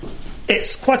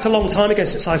It's quite a long time ago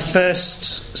since I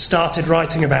first started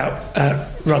writing about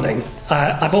running.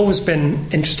 I've always been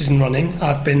interested in running.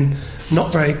 I've been not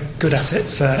very good at it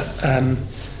for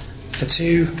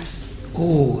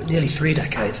nearly 3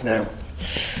 decades now.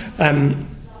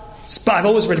 But I've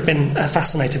always really been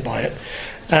fascinated by it.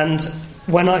 And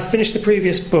when I finished the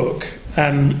previous book,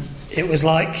 it was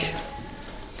like,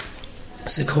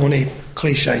 it's a corny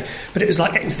cliche, but it was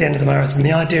like getting to the end of the marathon.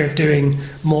 The idea of doing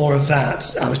more of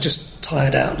that, I was just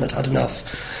tired out and had enough.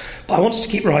 But I wanted to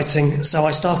keep writing, so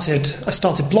I started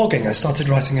blogging. I started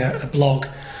writing a blog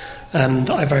that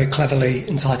I very cleverly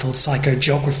entitled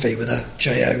Psychogeography, with a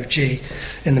J-O-G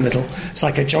in the middle,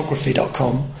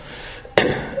 psychogeography.com.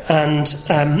 And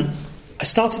I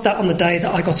started that on the day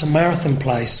that I got a marathon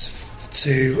place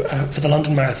for the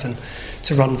London Marathon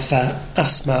to run for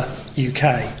Asthma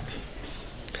UK.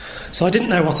 So I didn't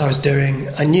know what I was doing.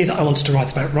 I knew that I wanted to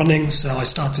write about running, so I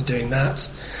started doing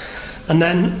that. And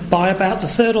then by about the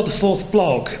third or the fourth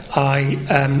blog, I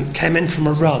came in from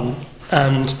a run,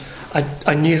 and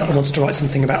I knew that I wanted to write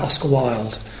something about Oscar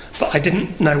Wilde, but I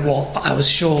didn't know what, but I was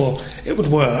sure it would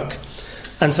work.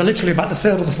 And so literally about the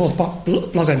third or the fourth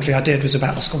blog entry I did was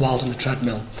about Oscar Wilde and the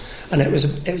treadmill. And it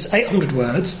was 800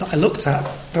 words that I looked at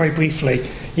very briefly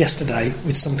yesterday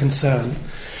with some concern.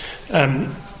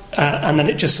 And then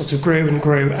it just sort of grew and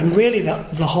grew. And really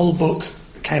the whole book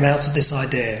came out of this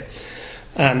idea.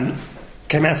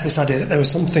 That there was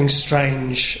something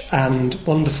strange and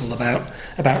wonderful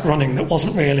about running that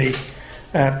wasn't really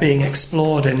being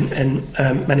explored in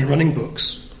many running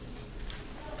books.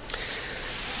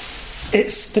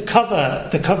 It's the cover.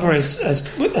 The cover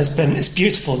has been it's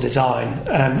beautiful design.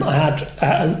 I had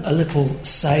a little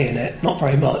say in it, not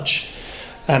very much.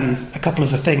 A couple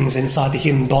of the things inside the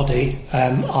human body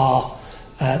are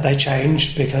they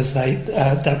changed because they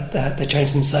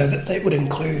changed them so that they would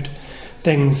include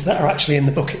things that are actually in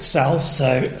the book itself.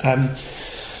 So,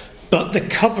 but the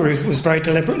cover was very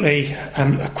deliberately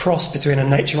a cross between a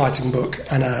nature writing book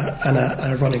and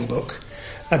a running book.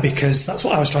 Because that's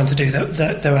what I was trying to do.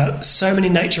 There were so many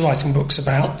nature writing books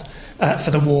about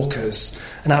for the walkers,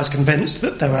 and I was convinced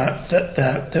that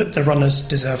the runners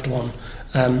deserved one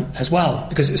as well,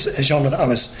 because it was a genre that I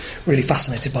was really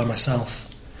fascinated by myself.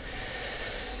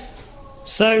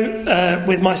 So,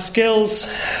 with my skills,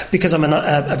 because I'm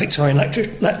a Victorian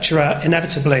lecturer,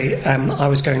 inevitably I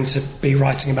was going to be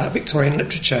writing about Victorian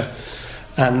literature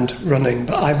and running,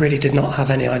 but I really did not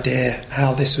have any idea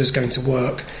how this was going to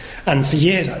work. And for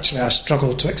years, actually, I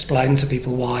struggled to explain to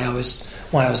people why I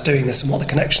was doing this and what the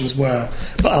connections were.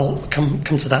 But I'll come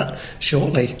to that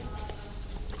shortly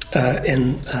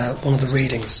in one of the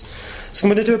readings. So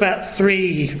I'm going to do about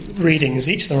 3 readings.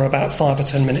 Each of them are about 5 or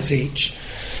 10 minutes each.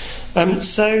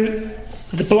 So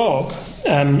the blog,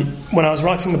 when I was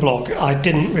writing the blog, I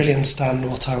didn't really understand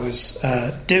what I was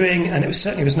doing, and it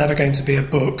certainly was never going to be a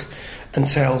book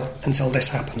until this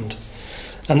happened.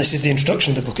 And this is the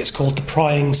introduction of the book. It's called The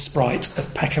Prying Sprite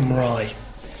of Peckham Rye.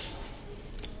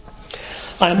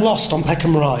 I am lost on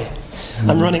Peckham Rye.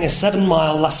 I'm running a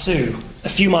 7-mile lasso, a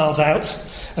few miles out,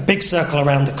 a big circle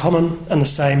around the common, and the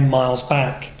same miles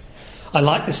back. I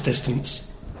like this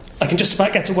distance. I can just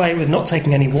about get away with not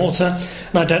taking any water,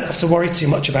 and I don't have to worry too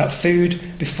much about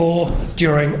food before,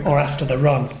 during, or after the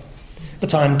run.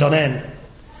 But I am done in.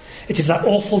 It is that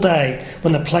awful day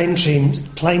when the plane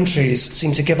trees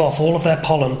seem to give off all of their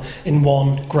pollen in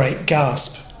one great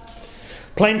gasp.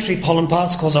 Plane tree pollen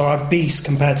particles are obese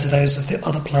compared to those of the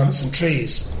other plants and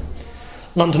trees.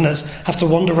 Londoners have to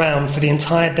wander around for the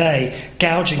entire day,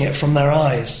 gouging it from their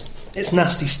eyes. It's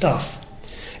nasty stuff.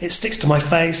 It sticks to my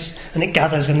face and it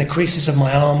gathers in the creases of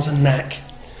my arms and neck.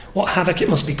 What havoc it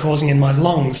must be causing in my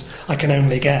lungs, I can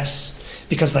only guess,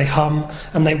 because they hum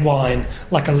and they whine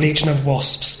like a legion of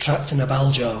wasps trapped in a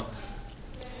bell jar.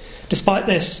 Despite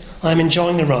this, I am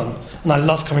enjoying the run, and I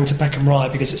love coming to Peckham Rye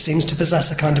because it seems to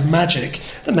possess a kind of magic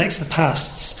that makes the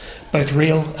pasts, both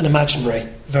real and imaginary,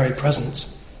 very present.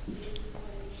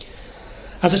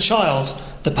 As a child,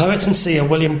 the poet and seer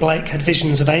William Blake had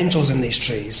visions of angels in these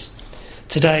trees.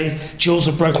 Today, jewels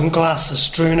of broken glass are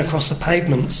strewn across the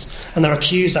pavements, and there are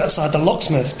queues outside the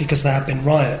locksmiths because there have been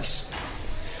riots.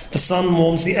 The sun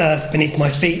warms the earth beneath my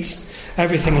feet.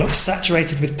 Everything looks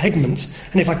saturated with pigment,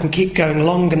 and if I can keep going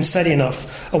long and steady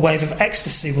enough, a wave of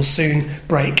ecstasy will soon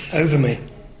break over me.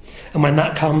 And when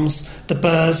that comes, the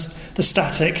burrs, the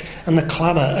static, and the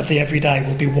clamour of the everyday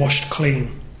will be washed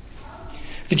clean.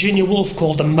 Virginia Woolf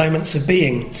called them moments of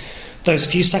being, those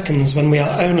few seconds when we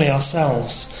are only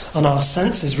ourselves, and our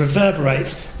senses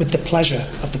reverberate with the pleasure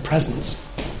of the present.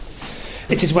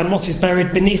 It is when what is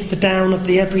buried beneath the down of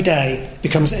the everyday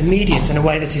becomes immediate in a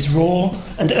way that is raw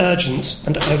and urgent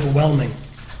and overwhelming.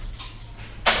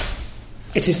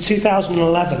 It is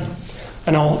 2011,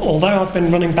 and although I've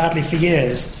been running badly for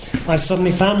years, I've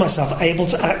suddenly found myself able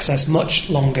to access much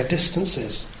longer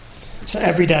distances. So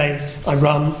every day I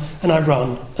run and I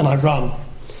run and I run.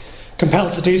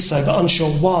 Compelled to do so, but unsure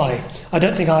why, I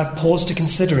don't think I have paused to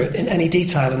consider it in any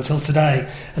detail until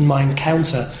today and my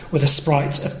encounter with a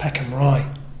sprite of Peckham Rye.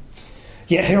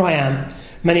 Yet here I am,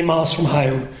 many miles from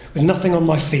home, with nothing on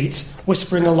my feet,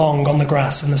 whispering along on the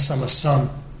grass in the summer sun.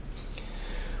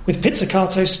 With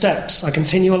pizzicato steps, I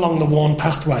continue along the worn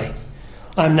pathway.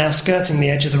 I am now skirting the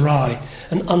edge of the Rye,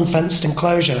 an unfenced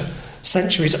enclosure,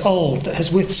 centuries old, that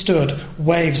has withstood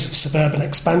waves of suburban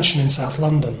expansion in South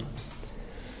London.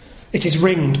 It is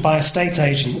ringed by estate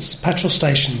agents, petrol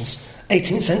stations,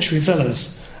 18th century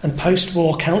villas and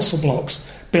post-war council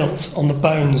blocks built on the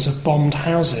bones of bombed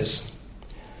houses.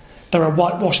 There are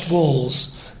whitewashed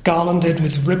walls, garlanded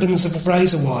with ribbons of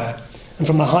razor wire, and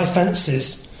from the high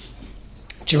fences,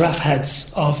 the giraffe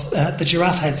heads of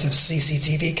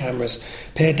CCTV cameras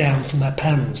peer down from their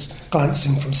pens,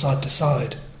 glancing from side to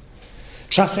side.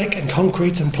 Traffic and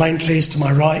concrete and plane trees to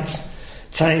my right,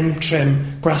 tame,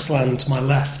 trim grassland to my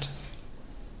left.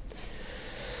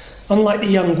 Unlike the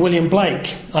young William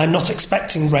Blake, I am not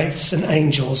expecting wraiths and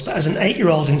angels, but as an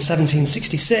 8-year-old in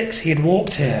 1766, he had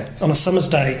walked here on a summer's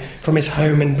day from his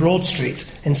home in Broad Street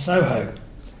in Soho.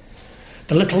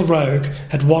 The little rogue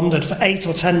had wandered for 8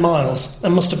 or 10 miles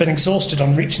and must have been exhausted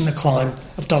on reaching the climb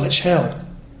of Dulwich Hill.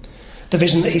 The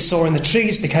vision that he saw in the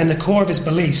trees became the core of his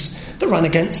beliefs that ran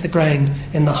against the grain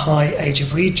in the high age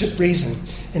of reason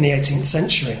in the 18th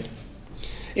century.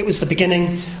 It was the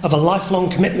beginning of a lifelong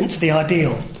commitment to the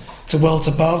ideal, to worlds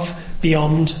above,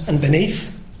 beyond and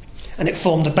beneath, and it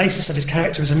formed the basis of his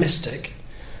character as a mystic.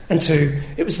 And 2,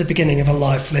 it was the beginning of a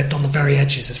life lived on the very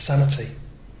edges of sanity.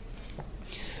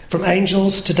 From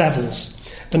angels to devils,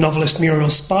 the novelist Muriel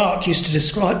Spark used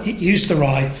the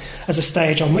Rye as a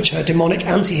stage on which her demonic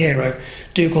anti-hero,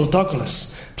 Dougal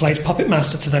Douglas, played puppet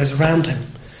master to those around him,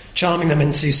 charming them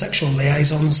into sexual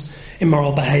liaisons,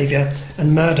 immoral behaviour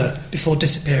and murder before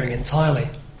disappearing entirely.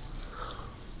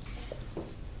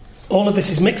 All of this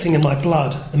is mixing in my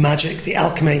blood, the magic, the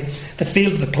alchemy, the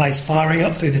feel of the place firing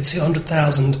up through the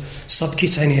 200,000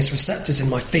 subcutaneous receptors in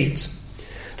my feet.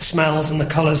 The smells and the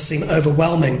colours seem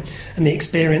overwhelming, and the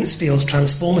experience feels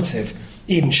transformative,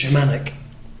 even shamanic.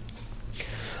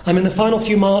 I'm in the final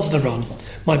few miles of the run.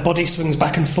 My body swings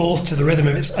back and forth to the rhythm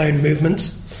of its own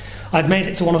movement. I've made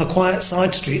it to one of the quiet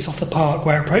side streets off the park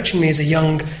where approaching me is a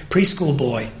young preschool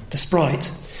boy, the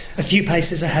sprite, a few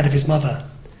paces ahead of his mother.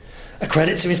 A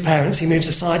credit to his parents, he moves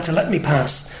aside to let me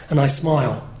pass, and I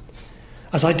smile.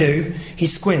 As I do, he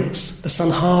squints, the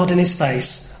sun hard in his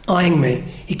face, eyeing me.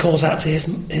 He calls out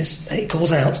he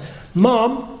calls out,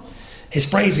 "Mom!" His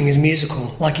phrasing is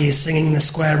musical, like he is singing the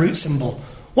square root symbol.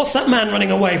 "What's that man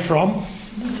running away from?"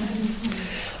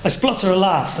 I splutter a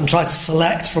laugh and try to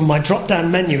select from my drop-down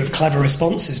menu of clever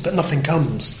responses, but nothing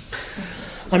comes.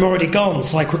 I'm already gone,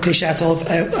 so I quickly shout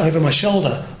over my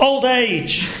shoulder, "Old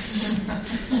age!"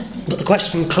 But the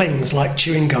question clings like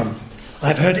chewing gum. I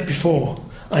have heard it before.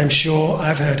 I am sure I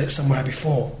have heard it somewhere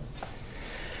before.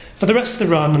 For the rest of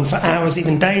the run, and for hours,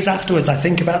 even days afterwards, I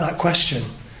think about that question.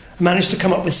 I manage to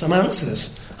come up with some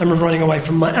answers. I'm running away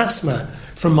from my asthma,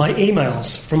 from my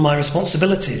emails, from my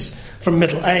responsibilities, from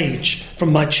middle age,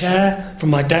 from my chair, from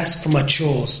my desk, from my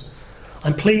chores.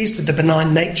 I'm pleased with the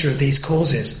benign nature of these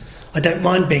causes. I don't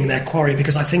mind being their quarry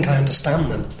because I think I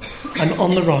understand them. I'm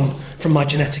on the run from my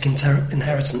genetic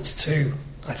inheritance too,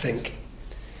 I think.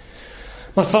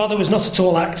 My father was not at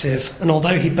all active, and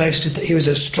although he boasted that he was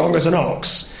as strong as an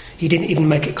ox, he didn't even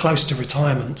make it close to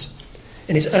retirement.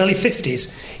 In his early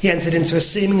 50s, he entered into a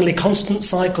seemingly constant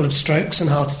cycle of strokes and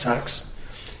heart attacks.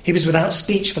 He was without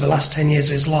speech for the last 10 years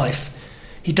of his life.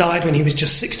 He died when he was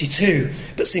just 62,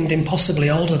 but seemed impossibly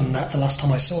older than that the last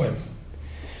time I saw him.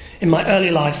 In my early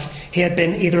life, he had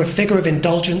been either a figure of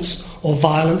indulgence or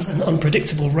violent and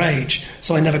unpredictable rage,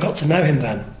 so I never got to know him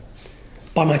then.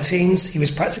 By my teens, he was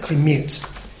practically mute.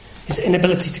 His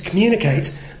inability to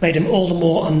communicate made him all the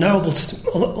more unknowable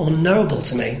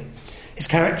to me. His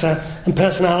character and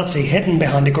personality hidden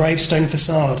behind a gravestone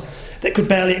facade that could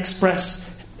barely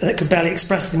express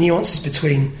the nuances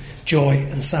between joy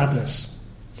and sadness.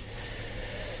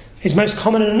 His most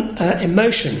common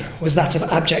emotion was that of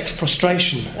abject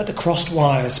frustration at the crossed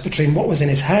wires between what was in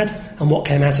his head and what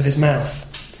came out of his mouth.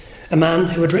 A man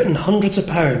who had written hundreds of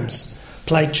poems,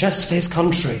 played chess for his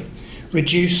country,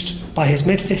 reduced by his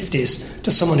mid-50s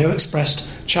to someone who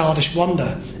expressed childish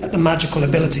wonder at the magical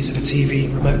abilities of a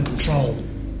TV remote control.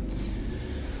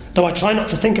 Though I try not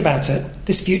to think about it,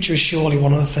 this future is surely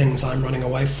one of the things I'm running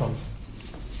away from.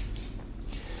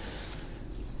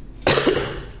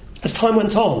 As time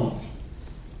went on,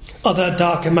 other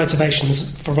darker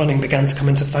motivations for running began to come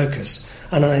into focus,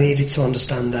 and I needed to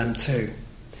understand them too.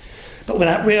 But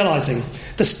without realising,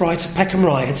 the sprite of Peckham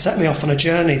Rye had set me off on a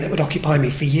journey that would occupy me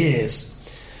for years.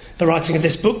 The writing of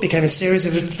this book became a series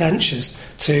of adventures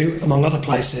to, among other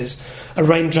places, a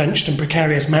rain-drenched and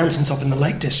precarious mountaintop in the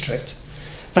Lake District,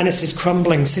 Venice's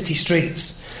crumbling city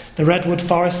streets, the redwood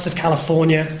forests of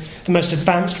California, the most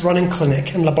advanced running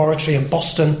clinic and laboratory in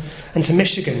Boston, and to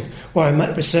Michigan, where I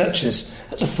met researchers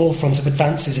at the forefront of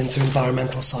advances into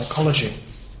environmental psychology.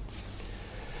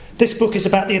 This book is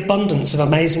about the abundance of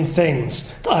amazing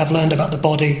things that I have learned about the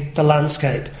body, the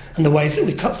landscape, and the ways that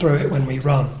we cut through it when we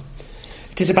run.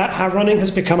 It is about how running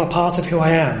has become a part of who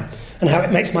I am and how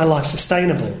it makes my life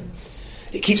sustainable.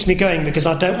 It keeps me going because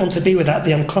I don't want to be without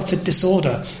the uncluttered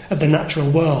disorder of the natural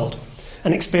world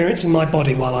and experiencing my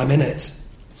body while I'm in it.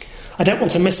 I don't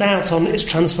want to miss out on its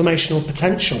transformational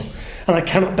potential, and I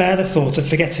cannot bear the thought of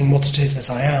forgetting what it is that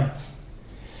I am.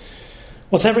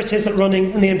 Whatever it is that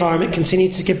running and the environment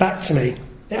continue to give back to me,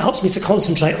 it helps me to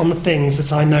concentrate on the things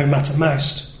that I know matter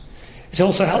most. It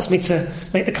also helps me to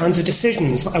make the kinds of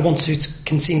decisions that I want to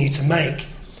continue to make.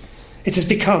 It has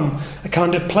become a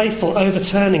kind of playful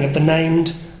overturning of the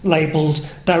named, labelled,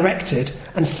 directed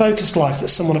and focused life that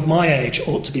someone of my age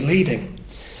ought to be leading.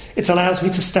 It allows me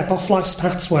to step off life's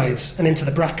pathways and into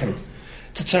the bracken,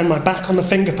 to turn my back on the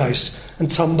finger post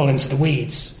and tumble into the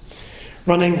weeds.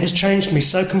 Running has changed me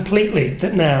so completely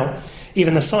that now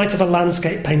even the sight of a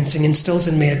landscape painting instills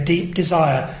in me a deep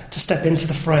desire to step into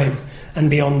the frame and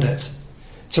beyond it,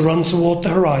 to run toward the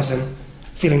horizon,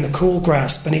 feeling the cool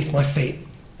grass beneath my feet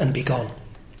and be gone.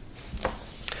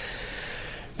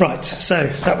 Right, so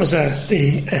that was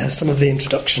some of the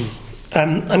introduction.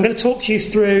 I'm going to talk you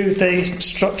through the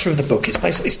structure of the book. It's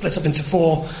basically split up into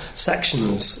 4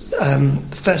 sections.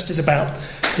 The first is about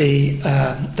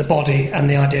the body and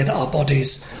the idea that our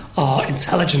bodies are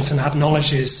intelligent and have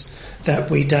knowledges that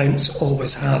we don't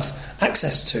always have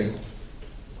access to.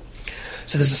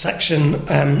 So there's a section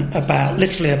about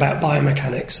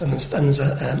biomechanics, and there's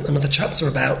another chapter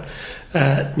about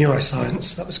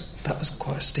neuroscience. That was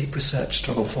quite a steep research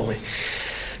struggle for me.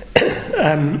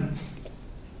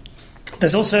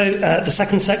 There's also the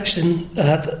second section.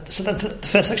 So the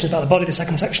first section is about the body. The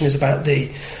second section is about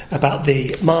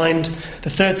the mind. The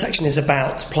third section is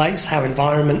about place, how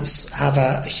environments have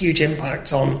a huge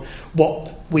impact on what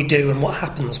we do and what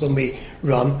happens when we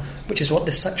run, which is what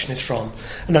this section is from.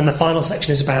 And then the final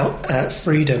section is about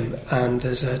freedom, and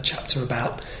there's a chapter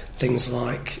about things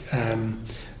like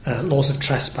laws of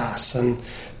trespass, and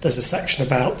there's a section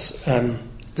about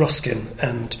Ruskin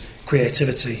and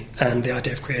creativity and the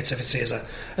idea of creativity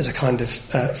as a kind of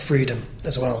freedom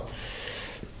as well.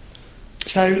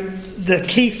 So the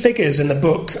key figures in the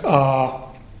book are,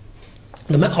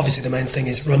 obviously the main thing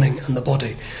is running and the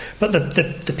body, but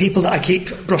the people that I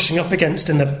keep brushing up against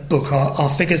in the book are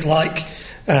figures like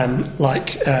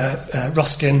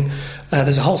Ruskin.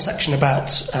 There's a whole section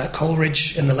about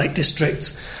Coleridge in the Lake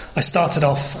District.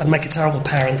 I'd make a terrible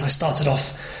parent. I started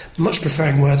off much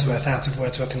preferring Wordsworth out of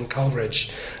Wordsworth and Coleridge,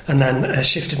 and then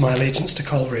shifted my allegiance to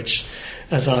Coleridge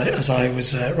as I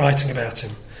was writing about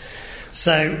him.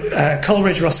 So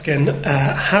Coleridge, Ruskin,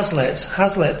 Hazlitt.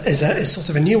 Hazlitt is sort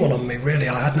of a new one on me, really.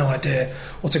 I had no idea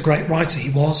what a great writer he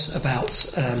was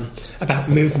about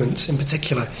movement in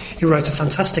particular. He wrote a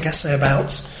fantastic essay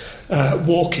about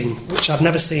walking, which I've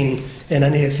never seen in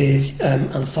any of the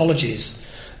anthologies,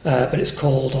 but it's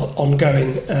called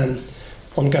Ongoing a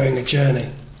Journey.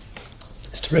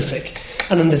 It's terrific.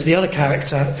 And then there's the other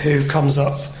character who comes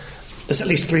up. There's at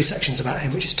least 3 sections about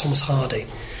him, which is Thomas Hardy.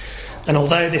 And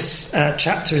although this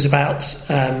chapter is about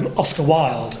Oscar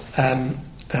Wilde,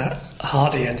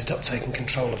 Hardy ended up taking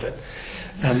control of it.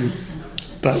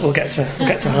 But we'll get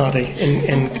to Hardy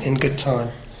in good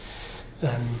time.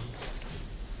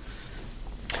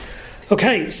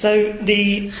 Okay, so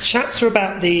the chapter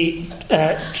about the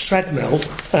treadmill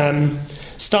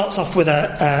starts off with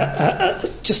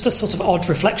just a sort of odd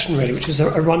reflection, really, which was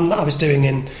a run that I was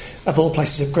doing of all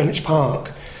places, at Greenwich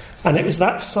Park. And it was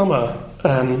that summer,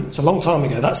 it's a long time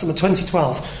ago, that summer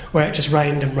 2012, where it just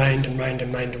rained and rained and rained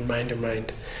and rained and rained and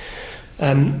rained.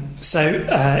 So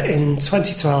in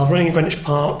 2012, running in Greenwich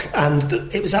Park, and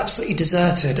it was absolutely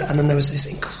deserted, and then there was this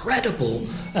incredible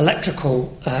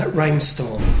electrical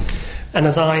rainstorm, And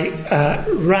as I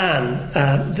ran,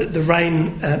 the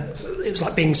rain, it was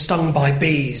like being stung by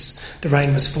bees. The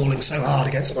rain was falling so hard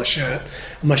against my shirt,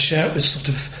 and my shirt was sort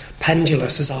of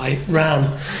pendulous as I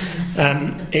ran.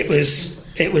 It was.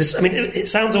 I mean, it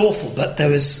sounds awful, but there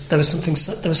was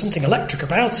something electric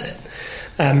about it.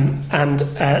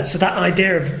 So that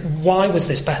idea of why was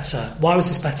this better? Why was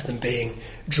this better than being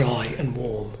dry and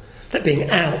warm? That being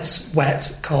out,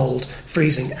 wet, cold,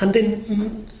 freezing, and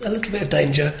in a little bit of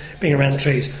danger, being around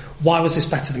trees, why was this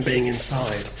better than being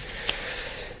inside?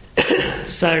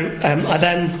 So I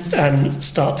then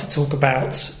start to talk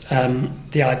about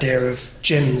the idea of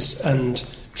gyms and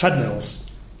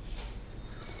treadmills.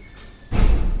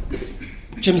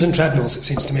 Gyms and treadmills, it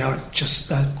seems to me, are just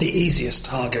the easiest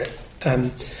target.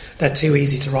 They're too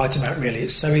easy to write about, really.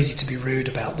 It's so easy to be rude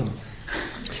about them.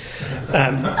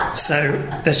 So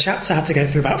the chapter had to go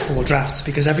through about 4 drafts,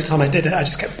 because every time I did it, I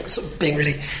just kept sort of being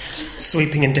really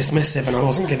sweeping and dismissive, and I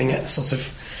wasn't giving it sort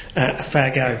of a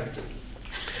fair go.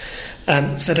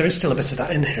 So there is still a bit of that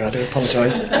in here, I do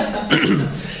apologise.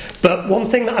 But one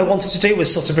thing that I wanted to do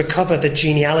was sort of recover the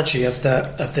genealogy of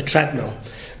the treadmill.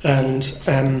 And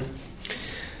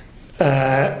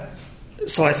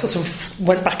so I sort of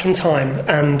went back in time,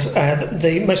 and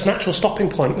the most natural stopping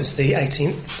point was the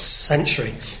 18th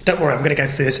century. Don't worry, I'm going to go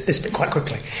through this bit quite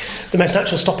quickly. The most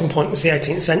natural stopping point was the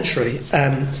 18th century,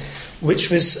 which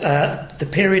was the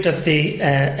period of the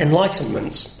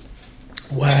Enlightenment,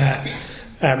 where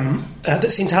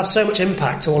that seemed to have so much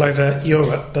impact all over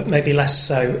Europe, but maybe less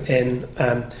so in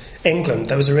England.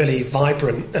 There was a really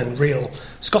vibrant and real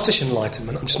Scottish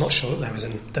Enlightenment. I'm just not sure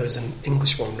that there was an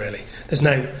English one, really. There's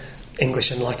no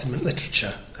English Enlightenment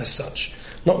literature as such,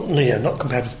 not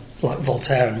compared with like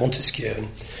Voltaire and Montesquieu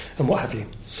and what have you.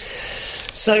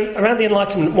 So around the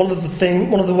Enlightenment, one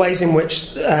of the ways in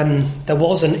which there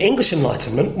was an English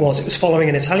Enlightenment was it was following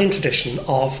an Italian tradition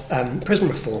of prison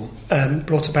reform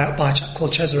brought about by a chap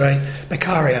called Cesare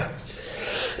Beccaria,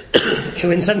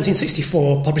 who in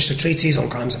 1764 published a treatise on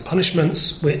crimes and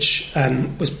punishments, which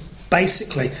was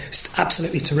basically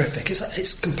absolutely terrific.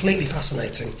 It's completely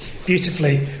fascinating,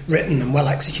 beautifully written and well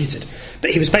executed. But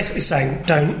he was basically saying,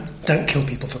 don't kill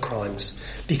people for crimes,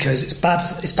 because it's bad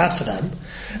for them,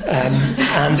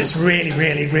 and it's really,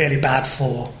 really, really bad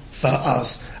for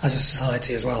us as a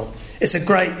society as well. It's a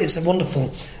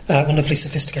wonderful, wonderfully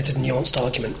sophisticated and nuanced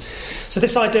argument. So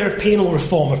this idea of penal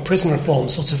reform, of prison reform,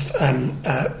 sort of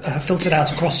filtered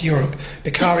out across Europe.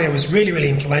 Beccaria was really, really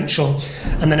influential,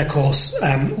 and then, of course,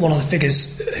 one of the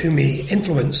figures whom he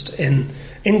influenced in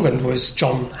England was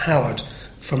John Howard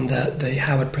from the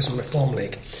Howard Prison Reform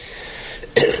League.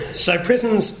 So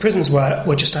prisons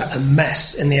were just a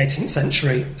mess in the 18th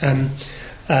century.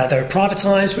 They were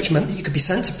privatised, which meant that you could be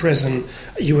sent to prison.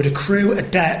 You would accrue a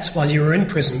debt while you were in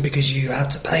prison because you had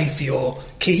to pay for your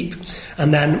keep.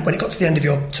 And then when it got to the end of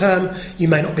your term, you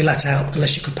may not be let out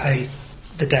unless you could pay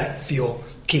the debt for your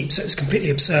keep. So it's a completely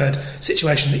absurd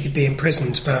situation that you'd be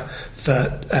imprisoned for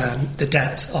the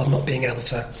debt of not being able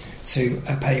to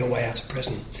pay your way out of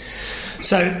prison.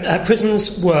 So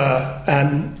prisons were...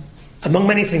 among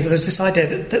many things, there was this idea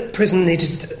that prison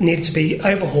needed to be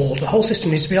overhauled. The whole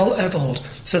system needed to be overhauled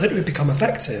so that it would become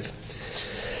effective.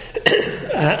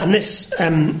 And this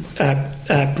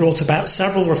brought about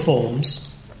several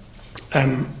reforms.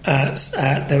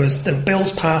 There were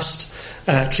bills passed,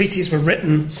 treaties were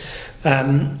written.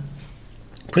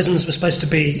 Prisons were supposed to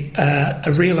be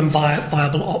a real and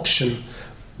viable option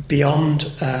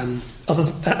beyond other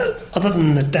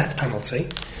than the death penalty.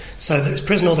 So there was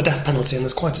prison or the death penalty, and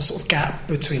there's quite a sort of gap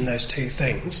between those two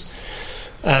things.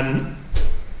 And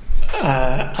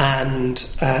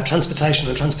transportation.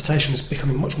 And transportation was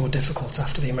becoming much more difficult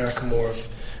after the American War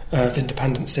of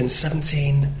Independence in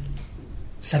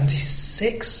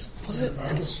 1776, was it?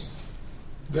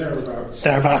 Thereabouts.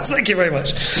 Thank you very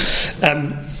much.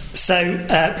 So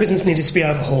prisons needed to be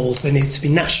overhauled, they needed to be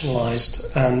nationalised,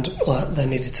 and they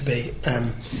needed to be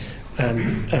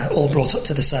all brought up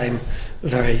to the same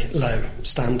very low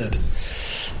standard.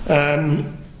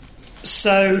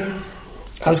 So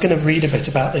I was going to read a bit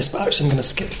about this, but actually I'm going to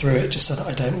skip through it just so that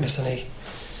I don't miss any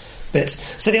bits.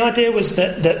 So the idea was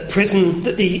that the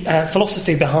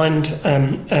philosophy behind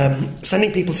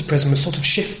sending people to prison was sort of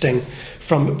shifting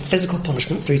from physical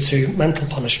punishment through to mental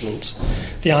punishment.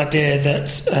 The idea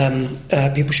that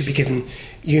people should be given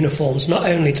uniforms not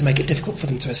only to make it difficult for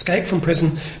them to escape from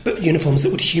prison, but uniforms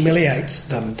that would humiliate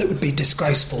them, that would be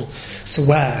disgraceful to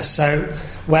wear. So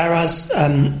whereas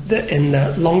in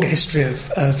the longer history of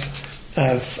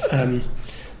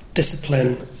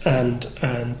discipline and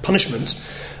punishment,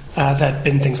 There'd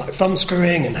been things like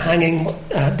thumbscrewing and hanging.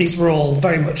 These were all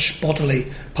very much bodily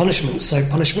punishments. So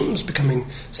punishment was becoming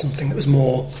something that was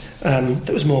more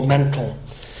mental.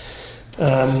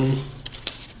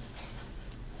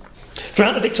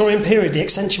 Throughout the Victorian period, the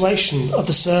accentuation of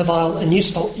the servile and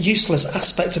useless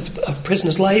aspect of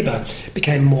prisoners' labour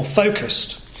became more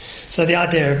focused. So the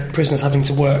idea of prisoners having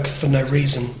to work for no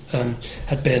reason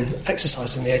had been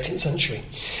exercised in the 18th century.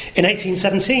 In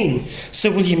 1817, Sir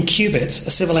William Cubitt,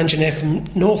 a civil engineer from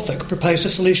Norfolk, proposed a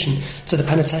solution to the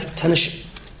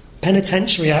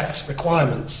Penitentiary Act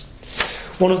requirements.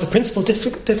 One of the principal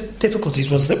difficulties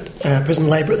was that prison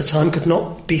labour at the time could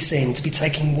not be seen to be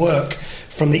taking work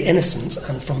from the innocent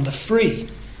and from the free.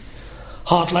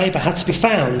 Hard labour had to be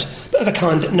found, but of a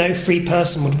kind that no free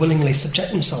person would willingly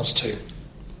subject themselves to.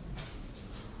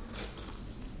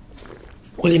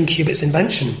 William Cubitt's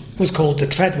invention was called the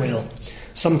treadwheel.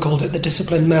 Some called it the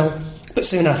discipline mill, but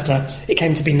soon after it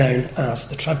came to be known as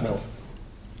the treadmill.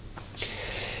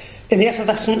 In the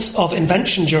effervescence of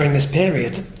invention during this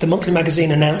period, the monthly magazine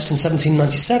announced in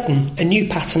 1797 a new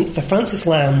patent for Francis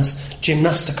Lowndes'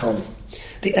 Gymnasticon,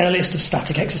 the earliest of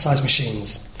static exercise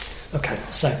machines. Okay,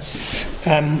 so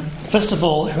first of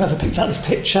all, whoever picked out this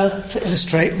picture to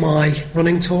illustrate my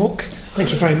running talk, thank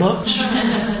you very much.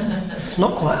 It's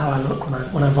not quite how I look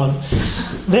when I run.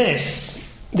 This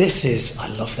is, I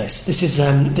love this. This is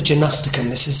the Gymnasticon.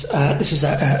 This was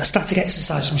a static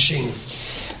exercise machine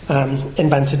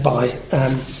invented by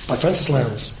Francis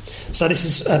Lowndes. So this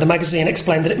is the magazine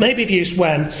explained that it may be of use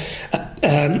when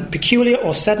peculiar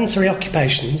or sedentary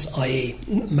occupations, i.e.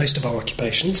 most of our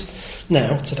occupations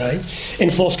now, today,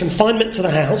 enforce confinement to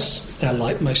the house,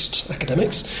 like most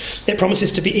academics. It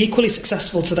promises to be equally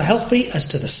successful to the healthy as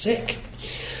to the sick.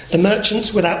 The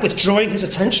merchant, without withdrawing his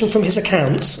attention from his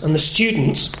accounts, and the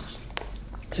student,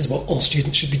 this is what all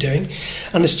students should be doing,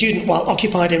 and the student, while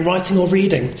occupied in writing or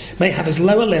reading, may have his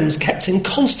lower limbs kept in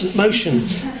constant motion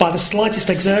by the slightest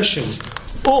exertion,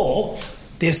 or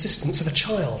the assistance of a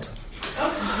child.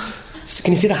 So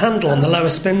can you see the handle on the lower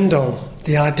spindle?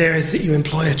 The idea is that you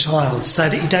employ a child so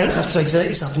that you don't have to exert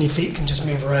yourself and your feet can just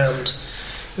move around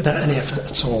without any effort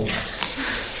at all.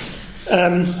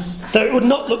 Though it would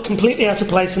not look completely out of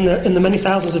place in the many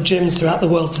thousands of gyms throughout the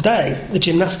world today, the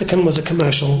Gymnasticon was a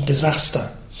commercial disaster.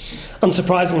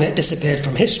 Unsurprisingly, it disappeared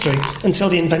from history until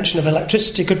the invention of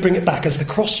electricity could bring it back as the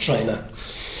cross-trainer.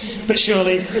 But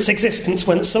surely its existence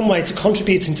went some way to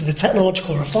contributing to the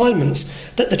technological refinements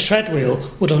that the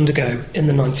treadwheel would undergo in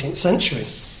the 19th century.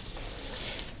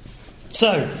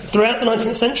 So, throughout the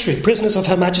 19th century, prisoners of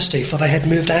Her Majesty, for they had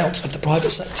moved out of the private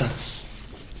sector,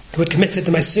 who had committed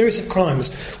the most serious of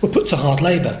crimes, were put to hard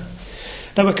labour.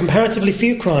 There were comparatively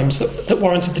few crimes that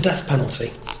warranted the death penalty.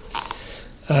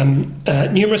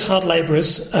 Numerous hard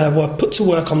labourers were put to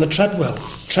work on the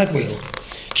treadwheel.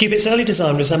 Cubitt's early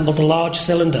design resembled a large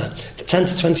cylinder that 10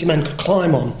 to 20 men could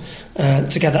climb on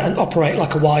together and operate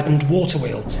like a widened water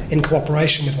wheel in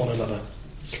cooperation with one another.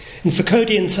 In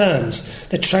Foucauldian terms,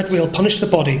 the treadwheel punished the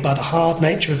body by the hard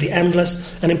nature of the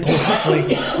endless and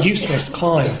importantly useless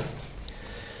climb.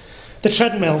 The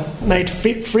treadmill made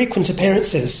frequent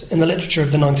appearances in the literature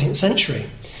of the 19th century.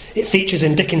 It features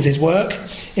in Dickens's work,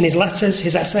 in his letters,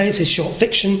 his essays, his short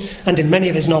fiction, and in many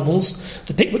of his novels: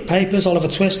 The Pickwick Papers, Oliver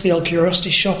Twist, The Old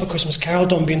Curiosity Shop, A Christmas Carol,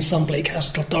 Dombey and Son, Bleak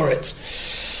House, Dorrit.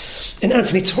 In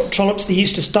Anthony Trollope's The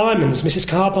Eustace Diamonds, Mrs.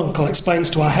 Carbuncle explains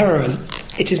to our heroine,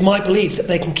 "It is my belief that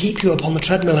they can keep you upon the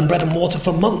treadmill and bread and water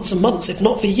for months and months, if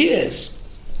not for years."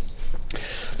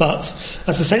 But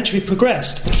as the century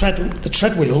progressed, the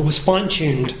treadwheel was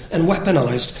fine-tuned and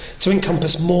weaponised to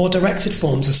encompass more directed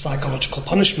forms of psychological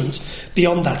punishment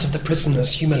beyond that of the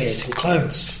prisoner's humiliating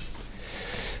clothes.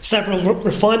 Several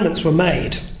refinements were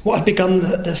made. What had begun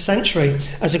the century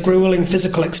as a gruelling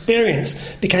physical experience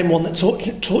became one that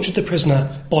tortured the prisoner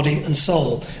body and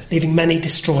soul, leaving many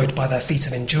destroyed by their feat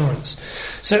of endurance.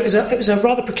 So it was a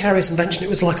rather precarious invention. It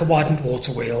was like a widened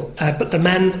water wheel, but the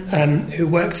men who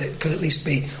worked it could at least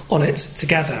be on it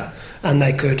together, and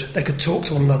they could talk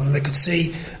to one another, they could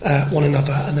see one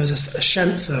another, and there was a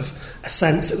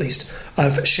sense at least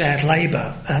of shared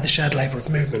labour, the shared labour of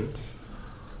movement.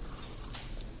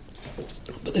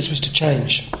 But this was to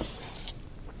change.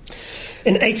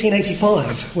 In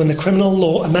 1885, when the Criminal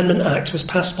Law Amendment Act was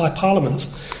passed by Parliament,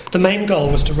 the main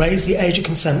goal was to raise the age of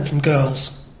consent for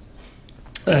girls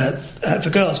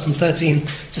from 13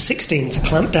 to 16 to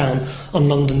clamp down on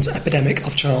London's epidemic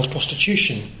of child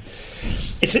prostitution.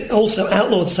 It also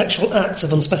outlawed sexual acts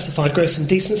of unspecified gross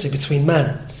indecency between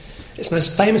men. Its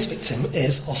most famous victim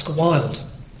is Oscar Wilde.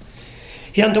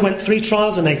 He underwent 3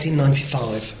 trials in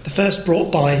 1895. The first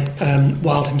brought by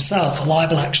Wilde himself, a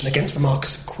libel action against the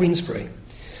Marquess of Queensberry,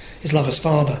 his lover's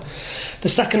father. The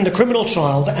second, a criminal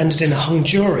trial that ended in a hung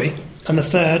jury. And the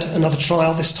third, another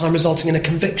trial, this time resulting in a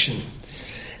conviction.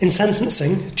 In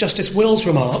sentencing, Justice Wills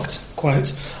remarked,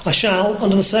 quote, "I shall,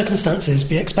 under the circumstances,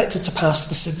 be expected to pass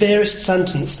the severest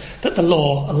sentence that the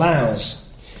law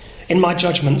allows. In my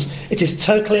judgment, it is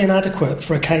totally inadequate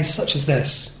for a case such as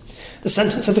this. The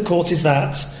sentence of the court is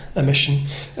that, omission,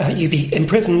 you be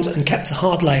imprisoned and kept to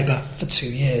hard labour for 2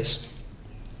 years."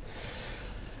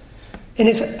 In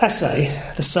his essay,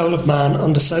 The Soul of Man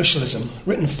Under Socialism,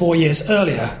 written 4 years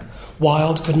earlier,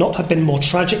 Wilde could not have been more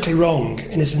tragically wrong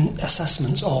in his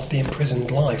assessment of the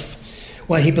imprisoned life,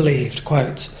 where he believed,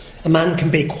 quote, "A man can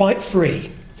be quite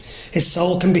free. His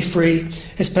soul can be free,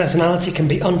 his personality can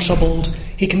be untroubled,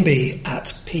 he can be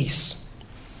at peace."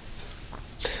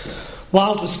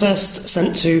 Wilde was first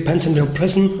sent to Pentonville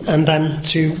Prison and then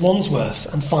to Wandsworth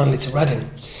and finally to Reading.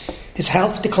 His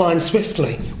health declined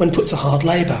swiftly when put to hard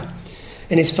labour.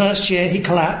 In his first year he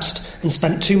collapsed and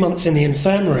spent 2 months in the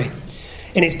infirmary.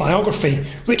 In his biography,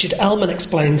 Richard Ellman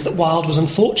explains that Wilde was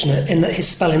unfortunate in that his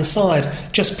spell inside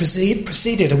just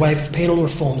preceded a wave of penal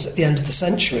reforms at the end of the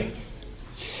century.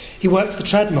 He worked the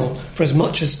treadmill for as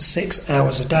much as 6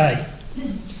 hours a day.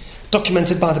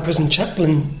 Documented by the prison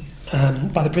chaplain,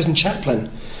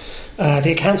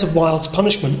 the account of Wilde's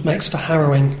punishment makes for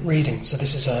harrowing reading. So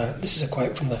this is a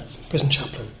quote from the prison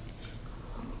chaplain.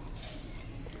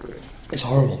 It's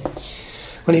horrible.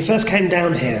 When he first came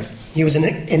down here, he was in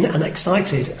an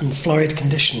excited and flurried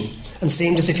condition and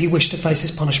seemed as if he wished to face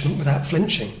his punishment without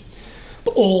flinching.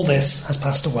 But all this has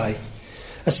passed away.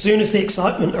 As soon as the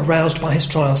excitement aroused by his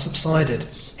trial subsided,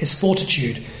 his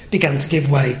fortitude began to give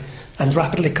way and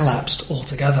rapidly collapsed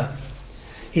altogether.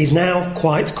 He is now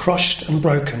quite crushed and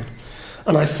broken,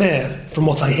 and I fear, from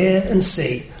what I hear and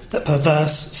see, that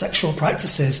perverse sexual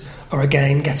practices are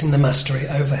again getting the mastery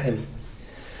over him.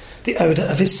 The odour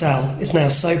of his cell is now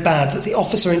so bad that the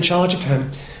officer in charge of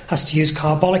him has to use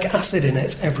carbolic acid in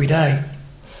it every day.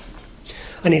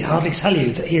 I need hardly tell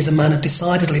you that he is a man of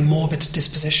decidedly morbid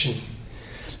disposition.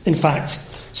 In fact,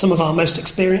 some of our most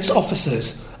experienced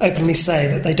officers openly say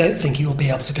that they don't think he will be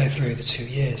able to go through the 2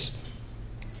 years.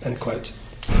 End quote.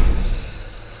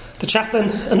 The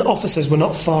chaplain and officers were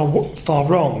not far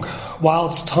wrong.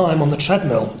 Wilde's time on the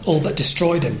treadmill all but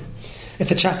destroyed him. If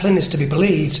the chaplain is to be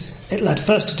believed, it led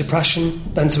first to depression,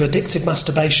 then to addictive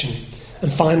masturbation,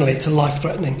 and finally to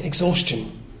life-threatening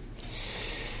exhaustion.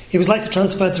 He was later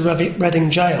transferred to Reading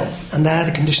Jail, and there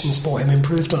the conditions for him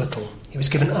improved a little. He was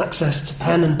given access to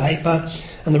pen and paper,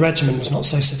 and the regimen was not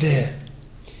so severe.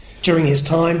 During his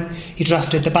time, he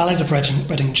drafted The Ballad of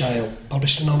Reading Jail,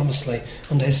 published anonymously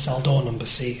under his cell door number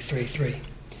C33.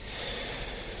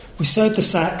 "We sewed the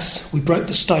sacks, we broke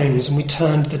the stones, and we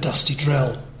turned the dusty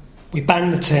drill. We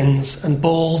banged the tins and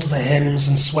bawled the hymns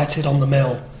and sweated on the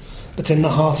mill, but in the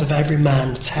heart of every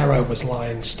man terror was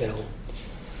lying still."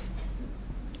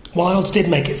 Wilde did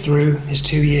make it through his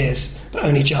 2 years, but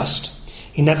only just.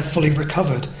 He never fully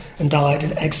recovered and died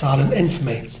in exile and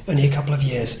infamy only a couple of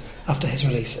years after his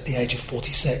release at the age of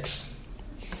 46.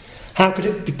 How could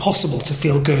it be possible to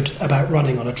feel good about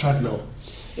running on a treadmill?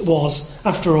 It was,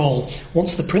 after all,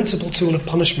 once the principal tool of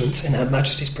punishment in Her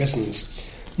Majesty's prisons.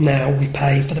 Now we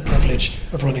pay for the privilege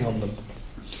of running on them.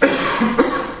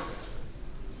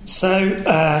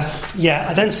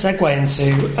 I then segue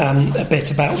into a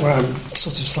bit about where I'm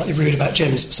sort of slightly rude about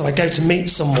gyms. So I go to meet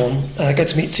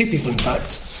two people, in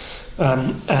fact,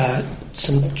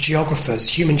 some geographers,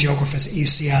 human geographers at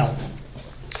UCL,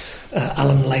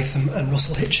 Alan Latham and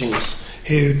Russell Hitchings,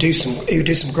 who do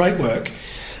some great work.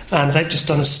 And they've just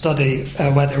done a study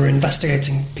where they were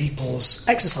investigating people's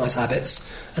exercise habits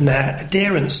and their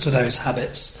adherence to those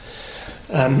habits.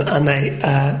 And they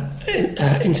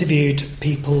interviewed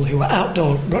people who were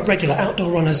regular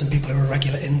outdoor runners and people who were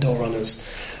regular indoor runners.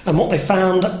 And what they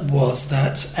found was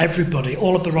that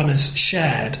all of the runners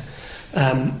shared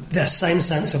their same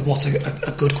sense of what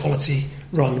a good quality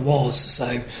run was.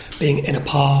 So being in a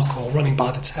park or running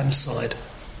by the Thames side,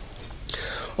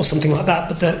 or something like that.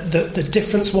 But the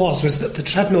difference was that the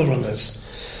treadmill runners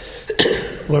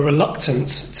were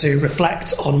reluctant to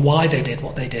reflect on why they did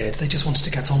what they did. They just wanted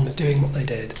to get on with doing what they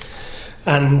did.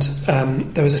 And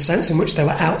there was a sense in which they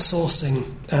were outsourcing.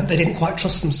 They didn't quite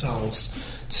trust themselves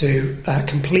to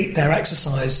complete their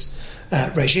exercise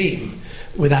regime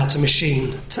without a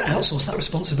machine to outsource that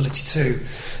responsibility to.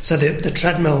 So the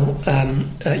treadmill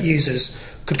users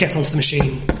could get onto the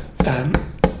machine,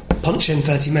 punch in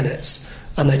 30 minutes,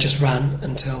 and they just ran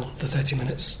until the 30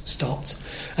 minutes stopped.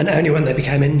 And only when they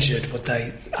became injured would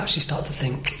they actually start to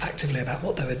think actively about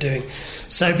what they were doing.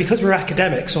 So because we're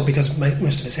academics, or because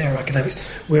most of us here are academics,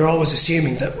 we're always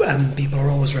assuming that people are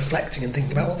always reflecting and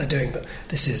thinking about what they're doing, but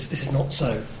this is not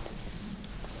so.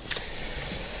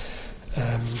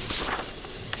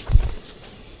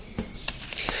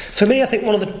 For me, I think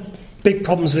one of the big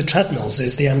problems with treadmills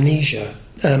is the amnesia,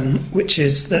 which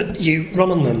is that you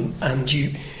run on them and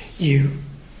you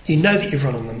know that you've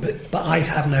run on them, but I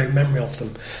have no memory of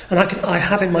them. And I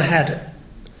have in my head,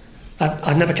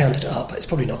 I've never counted it up, it's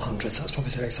probably not hundreds, that's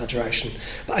probably an exaggeration,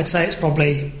 but I'd say it's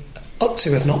probably up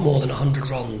to, if not more than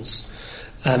 100 runs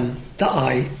that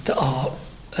are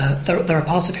a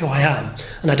part of who I am,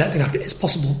 and I don't think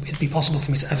it'd be possible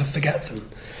for me to ever forget them.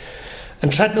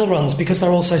 And treadmill runs, because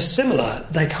they're all so similar,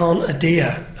 they can't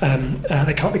adhere,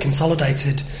 they can't be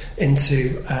consolidated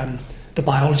into the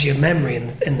biology of memory in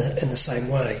the same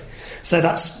way. So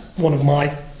that's one of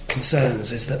my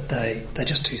concerns, is that they're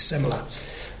just too similar.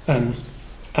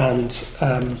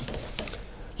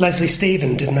 Leslie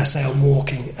Stephen did an essay on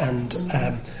walking and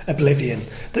oblivion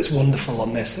that's wonderful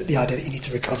on this, that the idea that you need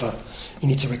to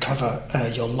recover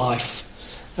your life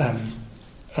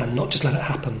and not just let it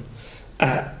happen.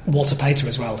 Walter Pater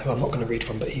as well, who I'm not going to read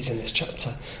from, but he's in this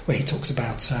chapter where he talks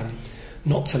about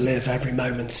not to live every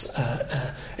moment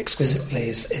exquisitely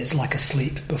is like a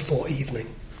sleep before evening.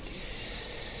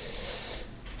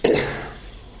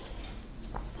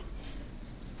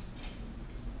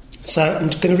 So I'm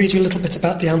going to read you a little bit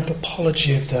about the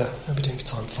anthropology of the... How are we doing for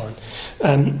time? Fine.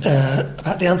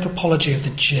 About the anthropology of the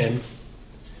gym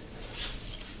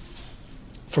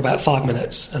for about 5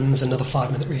 minutes, and there's another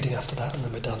 5-minute reading after that, and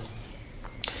then we're done.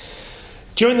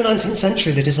 During the 19th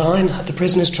century, the design of the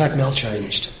prisoner's treadmill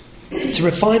changed. To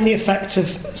refine the effect of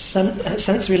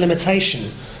sensory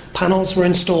limitation, panels were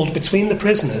installed between the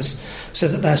prisoners so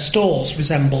that their stalls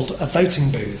resembled a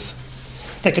voting booth.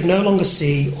 They could no longer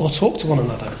see or talk to one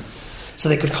another, so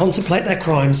they could contemplate their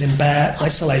crimes in bare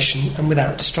isolation and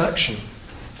without distraction.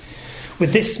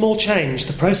 With this small change,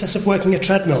 the process of working a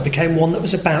treadmill became one that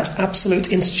was about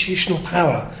absolute institutional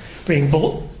power being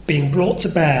brought to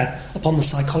bear upon the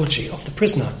psychology of the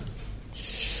prisoner.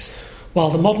 While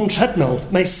the modern treadmill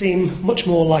may seem much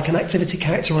more like an activity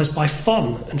characterised by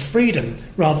fun and freedom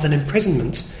rather than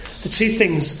imprisonment, the two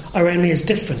things are only as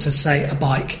different as, say, a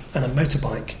bike and a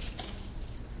motorbike.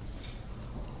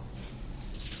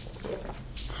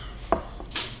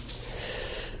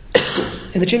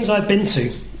 In the gyms I've been to,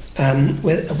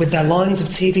 with their lines of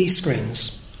TV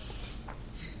screens,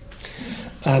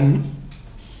 in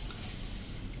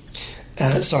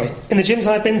the gyms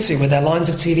I've been to with their lines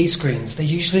of TV screens, they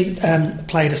usually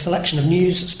played a selection of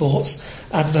news, sports,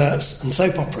 adverts and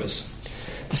soap operas.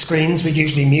 The screens were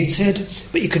usually muted,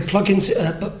 but you could plug in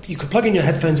your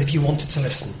headphones if you wanted to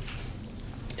listen.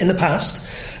 In the past,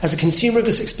 as a consumer of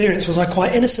this experience, was I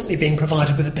quite innocently being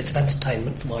provided with a bit of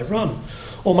entertainment for my run,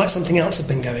 or might something else have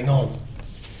been going on?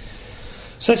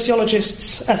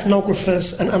 Sociologists,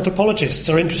 ethnographers and anthropologists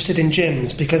are interested in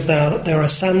gyms because they are a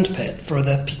sandpit for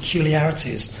the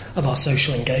peculiarities of our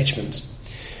social engagement.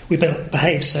 We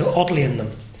behave so oddly in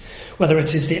them, whether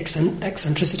it is the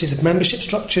eccentricities of membership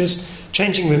structures,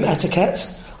 changing room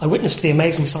etiquette. I witnessed the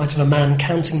amazing sight of a man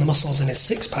counting the muscles in his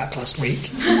six-pack last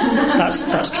week.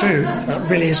 That's true. That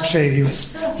really is true. He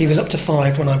was up to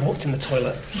 5 when I walked in the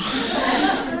toilet.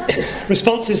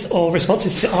 Responses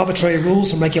to arbitrary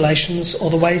rules and regulations, or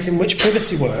the ways in which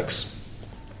privacy works.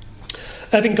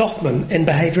 Irving Goffman, in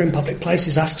Behaviour in Public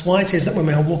Places, asks why it is that when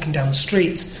we are walking down the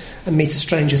street and meet a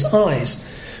stranger's eyes,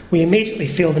 we immediately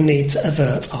feel the need to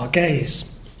avert our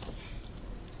gaze.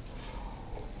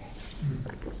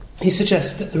 He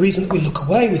suggests that the reason that we look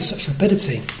away with such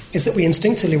rapidity is that we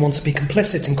instinctively want to be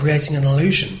complicit in creating an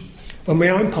illusion. When we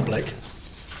are in public,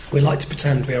 we like to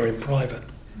pretend we are in private.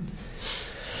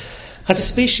 As a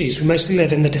species, we mostly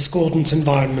live in the discordant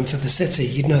environment of the city.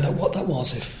 You'd know what that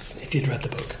was if you'd read the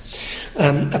book.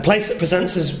 A place that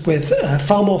presents us with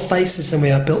far more faces than we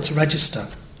are built to register.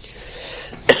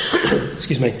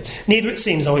 Excuse me. Neither, it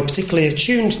seems, are we particularly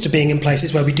attuned to being in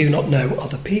places where we do not know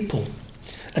other people.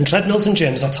 And treadmills and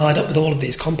gyms are tied up with all of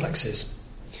these complexes.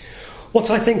 What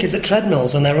I think is that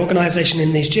treadmills and their organisation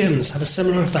in these gyms have a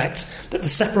similar effect that the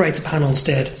separator panels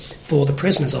did for the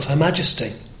prisoners of Her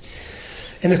Majesty.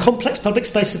 In the complex public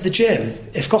space of the gym,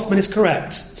 if Goffman is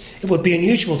correct, it would be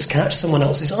unusual to catch someone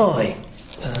else's eye.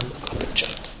 I've got a picture.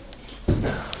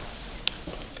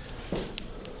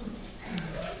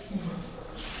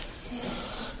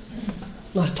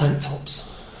 Nice tank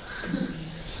tops.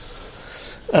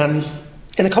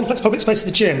 In In the complex public space of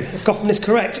the gym, if Goffman is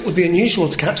correct, it would be unusual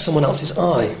to catch someone else's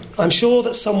eye. I'm sure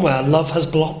that somewhere love has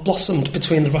blossomed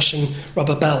between the rushing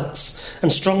rubber belts,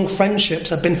 and strong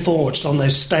friendships have been forged on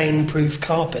those stain-proof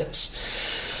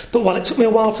carpets. But while it took me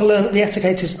a while to learn that the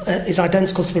etiquette is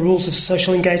identical to the rules of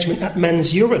social engagement at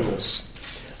men's urinals,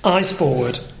 eyes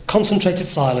forward, concentrated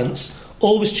silence,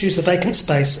 always choose the vacant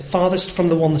space farthest from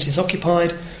the one that is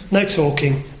occupied, no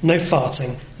talking, no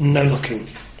farting, no looking.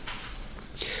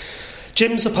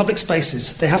 Gyms are public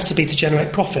spaces. They have to be to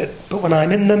generate profit, but when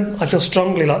I'm in them, I feel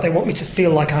strongly like they want me to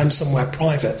feel like I'm somewhere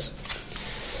private.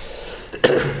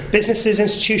 Businesses,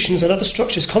 institutions and other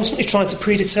structures constantly try to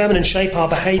predetermine and shape our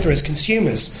behaviour as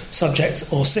consumers,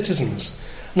 subjects or citizens,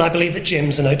 and I believe that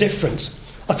gyms are no different.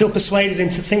 I feel persuaded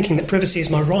into thinking that privacy is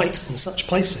my right in such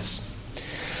places.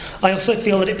 I also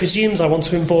feel that it presumes I want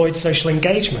to avoid social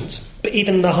engagement, but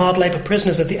even the hard labour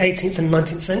prisoners of the 18th and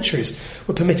 19th centuries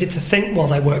were permitted to think while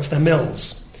they worked their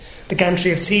mills. The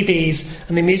gantry of TVs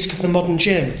and the music of the modern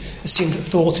gym assume that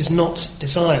thought is not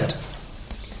desired.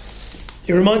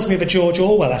 It reminds me of a George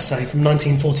Orwell essay from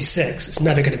 1946. It's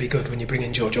never going to be good when you bring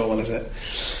in George Orwell, is it?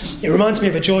 It reminds me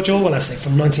of a George Orwell essay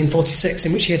from 1946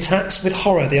 in which he attacks with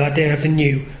horror the idea of the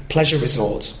new pleasure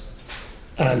resort.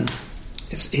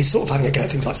 He's sort of having a go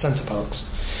at things like centre parks.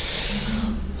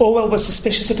 Orwell was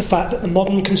suspicious of the fact that the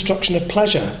modern construction of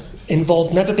pleasure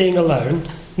involved never being alone,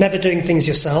 never doing things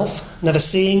yourself, never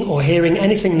seeing or hearing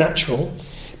anything natural,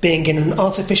 being in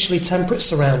artificially temperate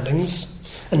surroundings,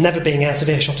 and never being out of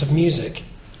earshot of music.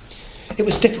 It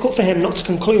was difficult for him not to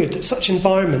conclude that such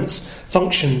environments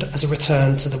functioned as a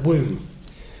return to the womb,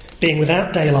 being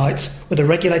without daylight, with a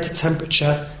regulated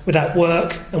temperature, without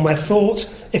work, and where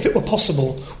thought, if it were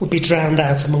possible, would be drowned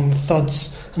out among the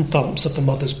thuds and thumps of the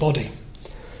mother's body.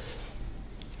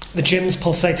 The gym's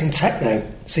pulsating techno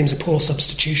seems a poor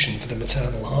substitution for the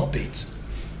maternal heartbeat.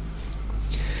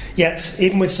 Yet,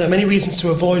 even with so many reasons to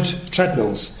avoid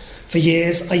treadmills, for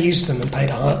years I used them and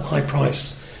paid a high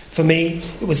price. For me,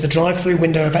 it was the drive-through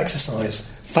window of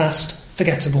exercise, fast,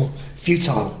 forgettable,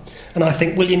 futile. And I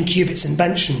think William Cubitt's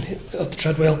invention of the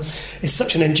treadmill is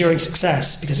such an enduring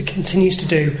success because it continues to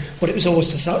do what it was always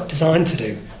designed to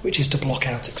do, which is to block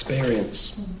out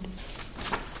experience.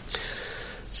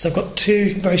 So I've got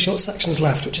two very short sections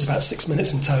left, which is about 6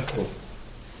 minutes in total.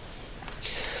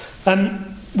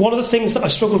 One of the things that I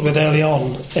struggled with early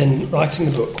on in writing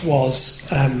the book was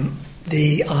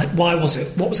why was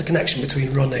it? What was the connection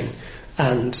between running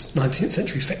and 19th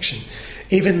century fiction?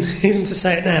 Even to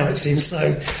say it now, it seems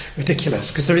so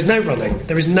ridiculous because there is no running.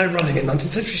 There is no running in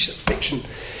 19th century fiction.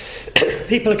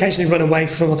 People occasionally run away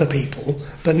from other people,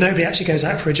 but nobody actually goes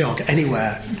out for a jog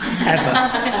anywhere ever.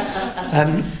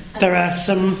 There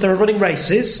are running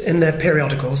races in their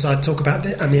periodicals. I talk about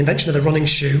and the invention of the running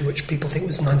shoe, which people think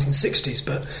was the 1960s,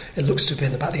 but it looks to have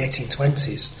been about the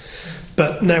 1820s.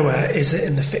 But nowhere is it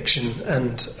in the fiction.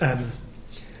 And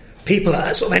people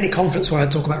at sort of any conference where I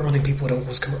talk about running, people would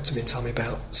always come up to me and tell me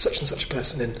about such and such a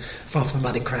person in Far From the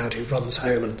Madding Crowd who runs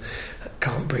home and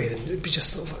can't breathe, and it'd be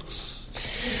just sort of like.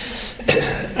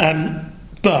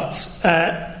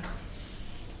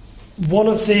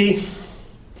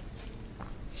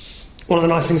 One of the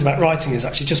nice things about writing is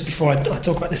actually just before I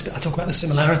talk about this bit, I talk about the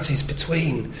similarities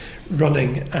between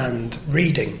running and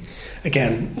reading.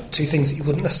 Again, two things that you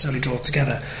wouldn't necessarily draw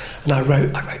together. And I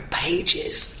wrote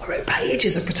pages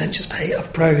of pretentious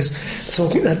of prose,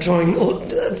 drawing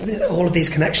all of these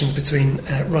connections between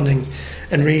running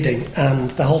and reading,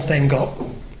 and the whole thing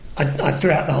I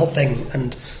threw out the whole thing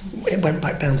and it went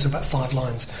back down to about 5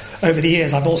 lines. Over the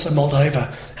years, I've also mulled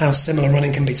over how similar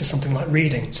running can be to something like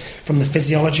reading, from the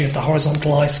physiology of the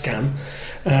horizontal eye scan,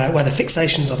 where the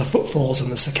fixations are the footfalls and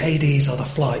the saccades are the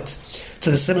flight, to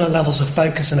the similar levels of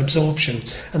focus and absorption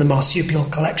and the marsupial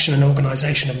collection and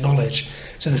organisation of knowledge,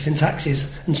 to the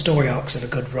syntaxes and story arcs of a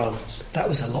good run. That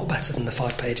was a lot better than the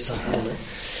 5 pages I had on it.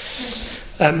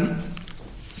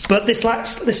 But this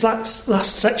last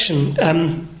section,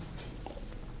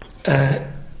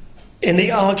 in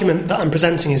the argument that I'm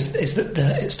presenting is that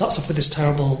it starts off with this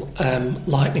terrible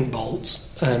lightning bolt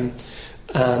and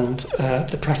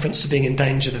the preference to being in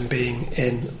danger than being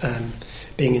in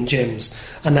gyms,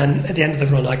 and then at the end of the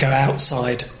run I go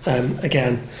outside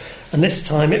again, and this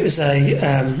time it was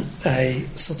a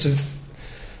sort of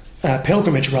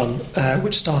pilgrimage run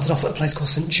which started off at a place called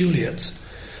St Juliot,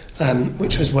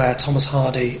 which was where Thomas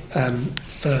Hardy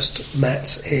first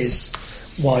met his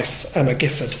wife Emma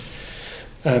Gifford.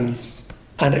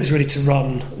 And it was really to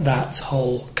run that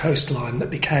whole coastline that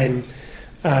became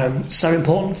so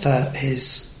important for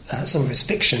some of his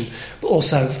fiction, but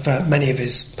also for many of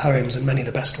his poems, and many of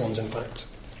the best ones, in fact.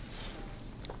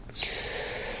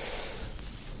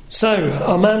 So,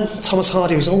 our man Thomas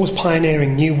Hardy was always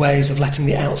pioneering new ways of letting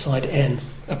the outside in,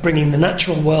 of bringing the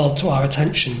natural world to our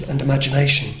attention and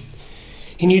imagination.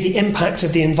 He knew the impact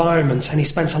of the environment, and he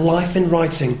spent a life in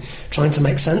writing trying to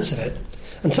make sense of it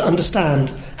and to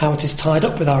understand how it is tied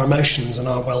up with our emotions and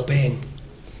our well-being.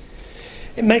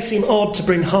 It may seem odd to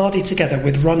bring Hardy together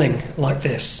with running like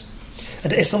this,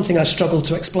 and it is something I've struggled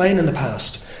to explain in the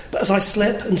past, but as I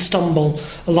slip and stumble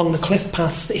along the cliff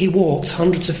paths that he walked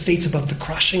hundreds of feet above the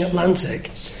crashing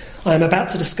Atlantic, I am about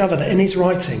to discover that in his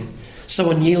writing, so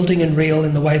unyielding and real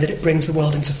in the way that it brings the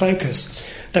world into focus,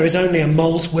 there is only a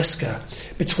mole's whisker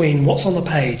between what's on the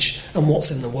page and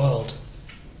what's in the world.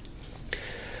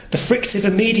 The frictive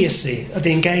immediacy of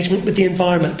the engagement with the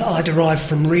environment that I derive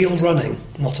from real running,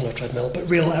 not on a treadmill, but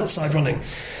real outside running,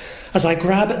 as I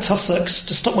grab at tussocks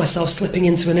to stop myself slipping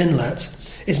into an inlet,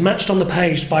 is matched on the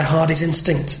page by Hardy's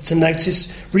instinct to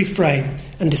notice, reframe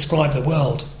and describe the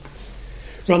world.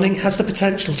 Running has the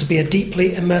potential to be a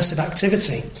deeply immersive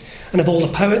activity, and of all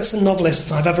the poets and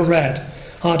novelists I've ever read,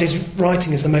 Hardy's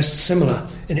writing is the most similar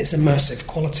in its immersive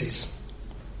qualities.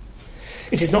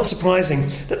 It is not surprising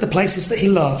that the places that he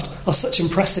loved are such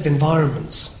impressive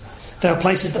environments. They are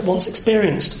places that once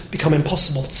experienced become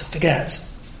impossible to forget.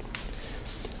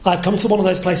 I've come to one of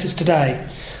those places today.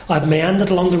 I've meandered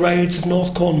along the roads of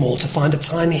North Cornwall to find a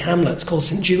tiny hamlet called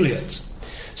St Juliot,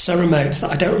 so remote that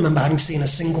I don't remember having seen a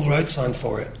single road sign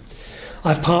for it.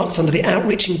 I've parked under the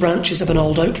outreaching branches of an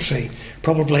old oak tree,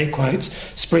 probably, quote,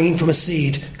 springing from a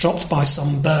seed dropped by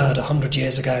some bird 100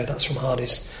 years ago. That's from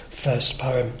Hardy's first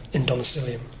poem, In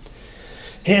Domicilium.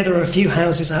 Here there are a few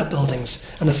houses, outbuildings,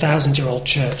 and a 1,000-year-old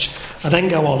church. I then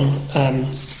go on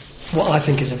what I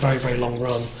think is a very, very long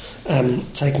run,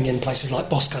 taking in places like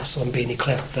Boscastle and Beanie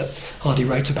Cliff that Hardy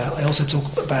wrote about. I also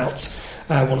talk about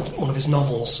one of his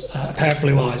novels, A Pair of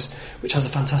Blue Eyes, which has a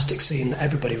fantastic scene that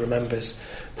everybody remembers.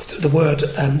 The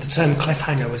term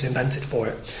cliffhanger was invented for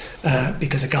it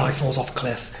because a guy falls off a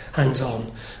cliff, hangs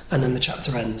on, and then the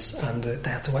chapter ends, and they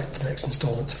had to wait for the next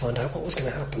instalment to find out what was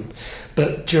going to happen.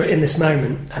 But in this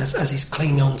moment, as he's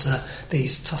clinging on to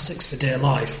these tussocks for dear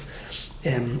life,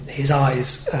 his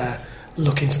eyes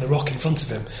look into the rock in front of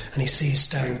him, and he sees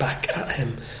staring back at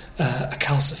him a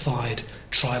calcified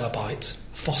trilobite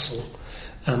fossil,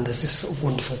 and there's this sort of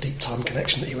wonderful deep time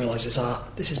connection that he realises,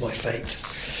 this is my fate.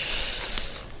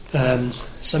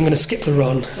 So I'm going to skip the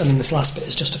run, and then this last bit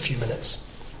is just a few minutes.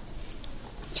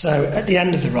 So at the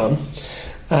end of the run,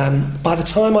 by the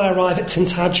time I arrive at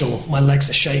Tintagel, my legs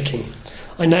are shaking.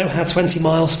 I know how 20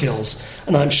 miles feels,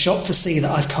 and I'm shocked to see that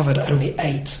I've covered only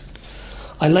 8.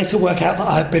 I later work out that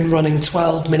I've been running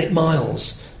 12-minute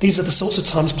miles. These are the sorts of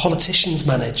times politicians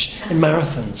manage in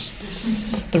marathons.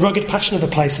 The rugged passion of the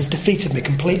place has defeated me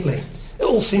completely. It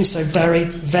all seems so very,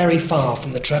 very far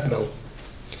from the treadmill.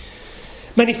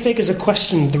 Many figures have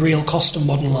questioned the real cost of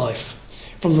modern life,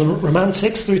 from the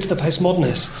romantics through to the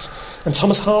postmodernists, and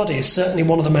Thomas Hardy is certainly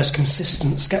one of the most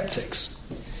consistent sceptics.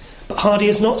 But Hardy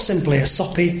is not simply a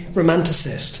soppy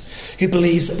romanticist who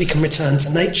believes that we can return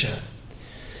to nature.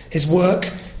 His work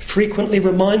frequently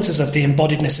reminds us of the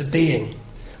embodiedness of being,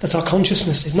 that our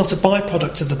consciousness is not a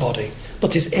byproduct of the body,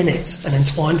 but is in it and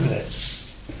entwined with it.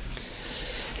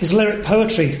 His lyric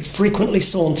poetry frequently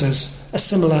saunters a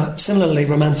similarly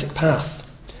romantic path,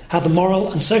 how the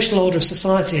moral and social order of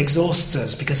society exhausts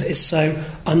us because it is so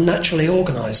unnaturally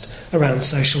organised around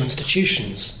social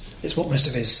institutions. It's what most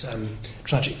of his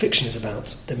tragic fiction is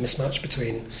about, the mismatch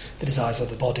between the desires of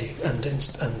the body and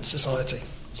society.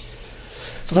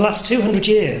 For the last 200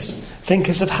 years,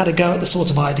 thinkers have had a go at the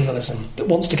sort of idealism that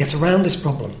wants to get around this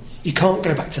problem. You can't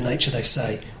go back to nature, they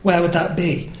say. Where would that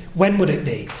be? When would it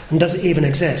be? And does it even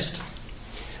exist?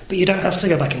 But you don't have to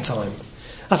go back in time.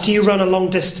 After you run a long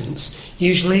distance,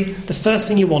 usually the first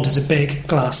thing you want is a big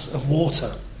glass of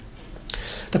water.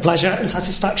 The pleasure and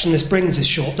satisfaction this brings is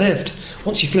short-lived.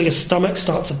 Once you feel your stomach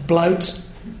start to bloat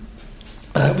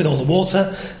with all the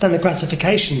water, then the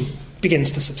gratification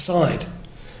begins to subside.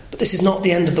 But this is not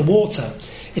the end of the water.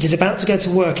 It is about to go to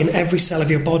work in every cell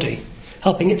of your body,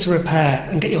 helping it to repair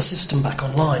and get your system back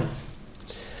online.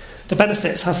 The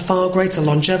benefits have far greater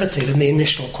longevity than the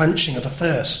initial quenching of a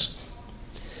thirst.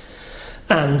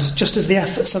 And just as the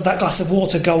efforts of that glass of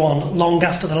water go on long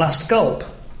after the last gulp,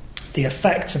 the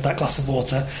effects of that glass of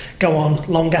water go on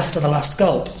long after the last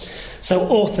gulp. So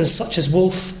authors such as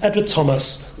Woolf, Edward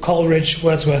Thomas, Coleridge,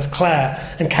 Wordsworth, Clare,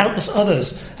 and countless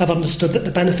others have understood that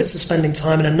the benefits of spending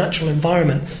time in a natural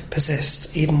environment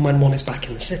persist even when one is back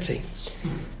in the city.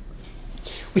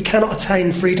 We cannot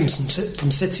attain freedom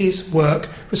from cities, work,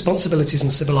 responsibilities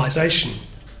and civilization.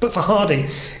 But for Hardy,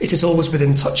 it is always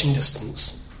within touching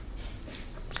distance.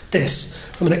 This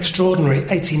from an extraordinary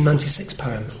 1896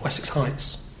 poem, Wessex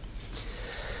Heights.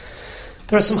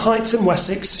 There are some heights in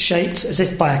Wessex shaped as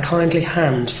if by a kindly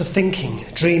hand for thinking,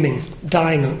 dreaming,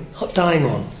 dying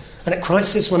on, and at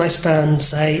crisis when I stand,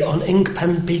 say, on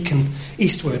Ingpen Beacon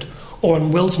eastward or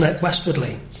on Wills Neck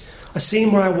westwardly, I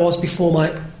seem where I was before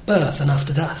my birth and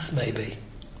after death, maybe.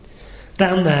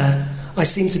 Down there, I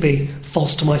seem to be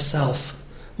false to myself,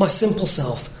 my simple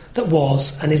self that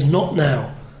was and is not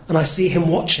now, and I see him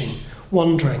watching,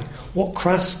 wondering what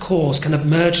crass cause can have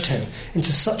merged him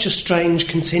into such a strange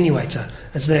continuator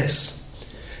as this,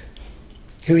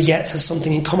 who yet has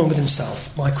something in common with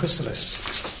himself, my chrysalis.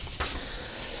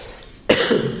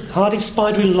 Hardy's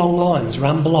spidery long lines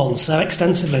ramble on so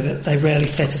extensively that they rarely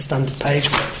fit a standard page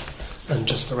width. And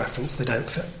just for reference, they don't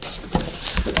fit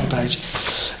the page.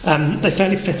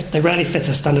 They rarely fit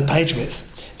a standard page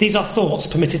width. These are thoughts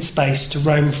permitted space to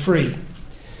roam free.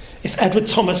 If Edward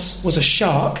Thomas was a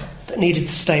shark that needed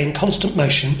to stay in constant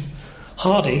motion,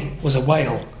 Hardy was a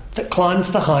whale that climbed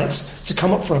the heights to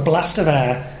come up for a blast of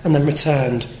air and then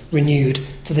returned, renewed,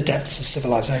 to the depths of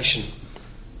civilization.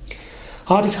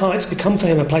 Hardy's heights become for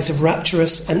him a place of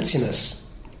rapturous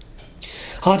emptiness.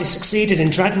 Hardy succeeded in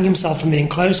dragging himself from the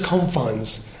enclosed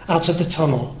confines, out of the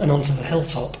tunnel and onto the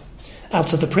hilltop,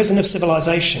 out of the prison of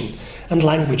civilization and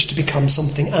language to become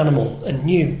something animal and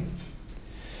new.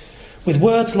 With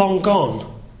words long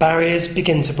gone, barriers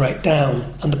begin to break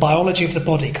down and the biology of the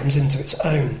body comes into its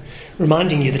own,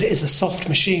 reminding you that it is a soft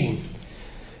machine.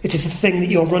 It is the thing that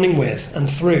you're running with and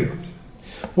through.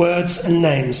 Words and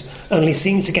names only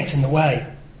seem to get in the way.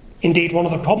 Indeed, one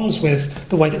of the problems with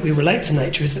the way that we relate to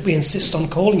nature is that we insist on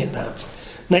calling it that.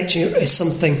 Nature is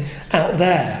something out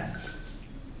there.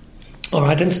 Our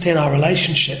identity and our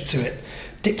relationship to it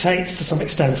dictates to some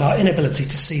extent our inability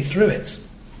to see through it.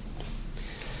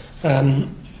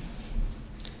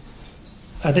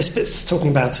 This bit's talking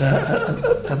about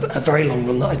a very long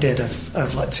run that I did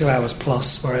of like 2 hours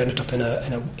plus, where I ended up in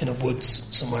a woods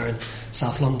somewhere in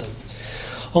South London.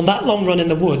 On that long run in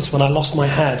the woods, when I lost my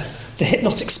head, the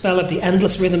hypnotic spell of the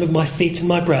endless rhythm of my feet and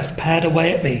my breath pared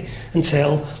away at me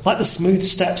until, like the smooth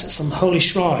steps at some holy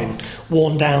shrine,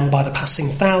 worn down by the passing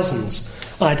thousands,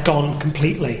 I had gone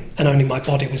completely and only my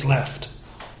body was left.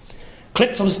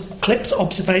 Clipped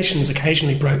observations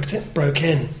occasionally broke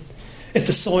in. If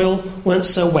the soil weren't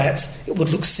so wet, it would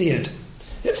look seared.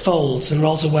 It folds and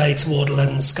rolls away toward a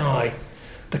leaden sky.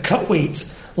 The cut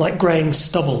wheat, like greying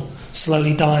stubble,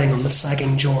 slowly dying on the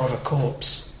sagging jaw of a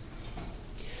corpse.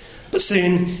 But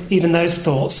soon, even those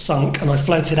thoughts sunk and I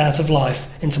floated out of life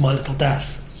into my little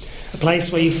death, a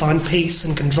place where you find peace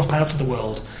and can drop out of the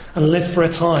world and live for a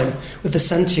time with the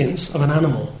sentience of an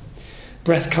animal.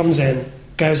 Breath comes in,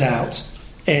 goes out,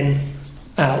 in,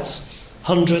 out,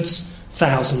 hundreds,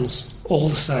 thousands, all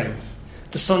the same.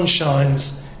 The sun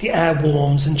shines, the air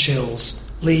warms and chills,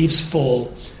 leaves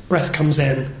fall, breath comes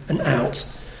in and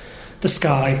out. The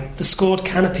sky, the scored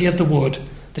canopy of the wood,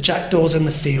 the jackdaws in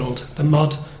the field, the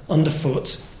mud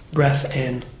underfoot, breath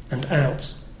in and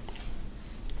out.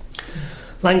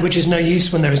 Language is no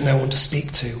use when there is no one to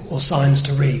speak to or signs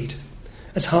to read.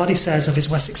 As Hardy says of his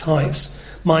Wessex Heights,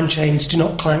 mind chains do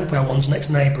not clank where one's next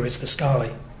neighbour is the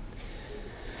sky.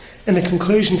 In the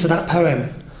conclusion to that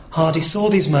poem, Hardy saw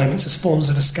these moments as forms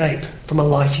of escape from a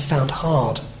life he found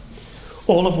hard.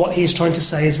 All of what he is trying to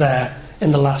say is there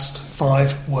in the last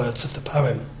 5 words of the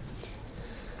poem.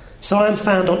 So I am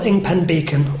found on Ingpen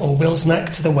Beacon or Wills Neck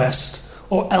to the west,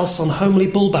 or else on homely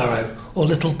Bulbarrow or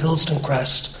Little Pilston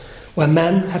Crest, where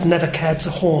men have never cared to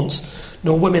haunt,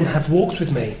 nor women have walked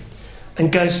with me,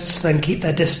 and ghosts then keep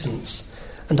their distance,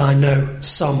 and I know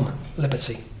some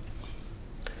liberty.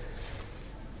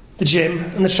 The gym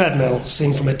and the treadmill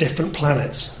seem from a different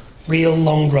planet. Real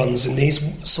long runs in these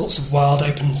sorts of wild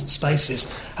open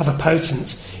spaces have a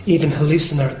potent, even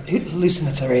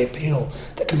hallucinatory appeal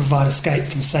that can provide escape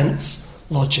from sense,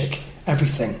 logic,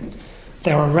 everything.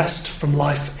 They are a rest from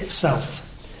life itself.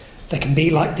 They can be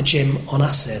like the gym on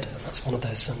acid, and that's one of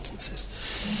those sentences.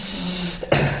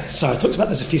 So I talked about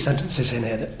there's a few sentences in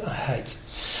here that I hate.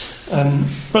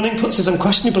 Running puts us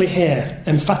unquestionably here,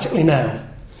 emphatically now.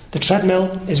 The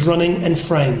treadmill is running and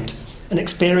framed, an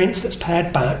experience that's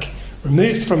pared back,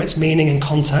 removed from its meaning and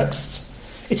context.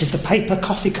 It is the paper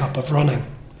coffee cup of running.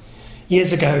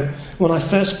 Years ago, when I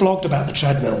first blogged about the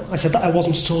treadmill, I said that I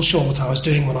wasn't at all sure what I was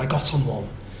doing when I got on one.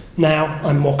 Now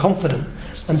I'm more confident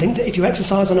and think that if you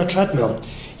exercise on a treadmill,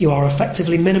 you are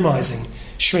effectively minimising,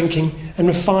 shrinking and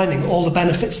refining all the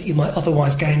benefits that you might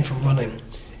otherwise gain from running.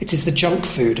 It is the junk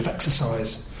food of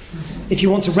exercise. If you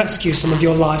want to rescue some of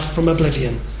your life from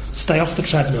oblivion, Stay off the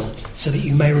treadmill so that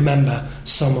you may remember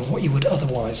some of what you would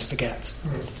otherwise forget.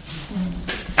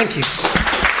 Thank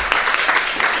you.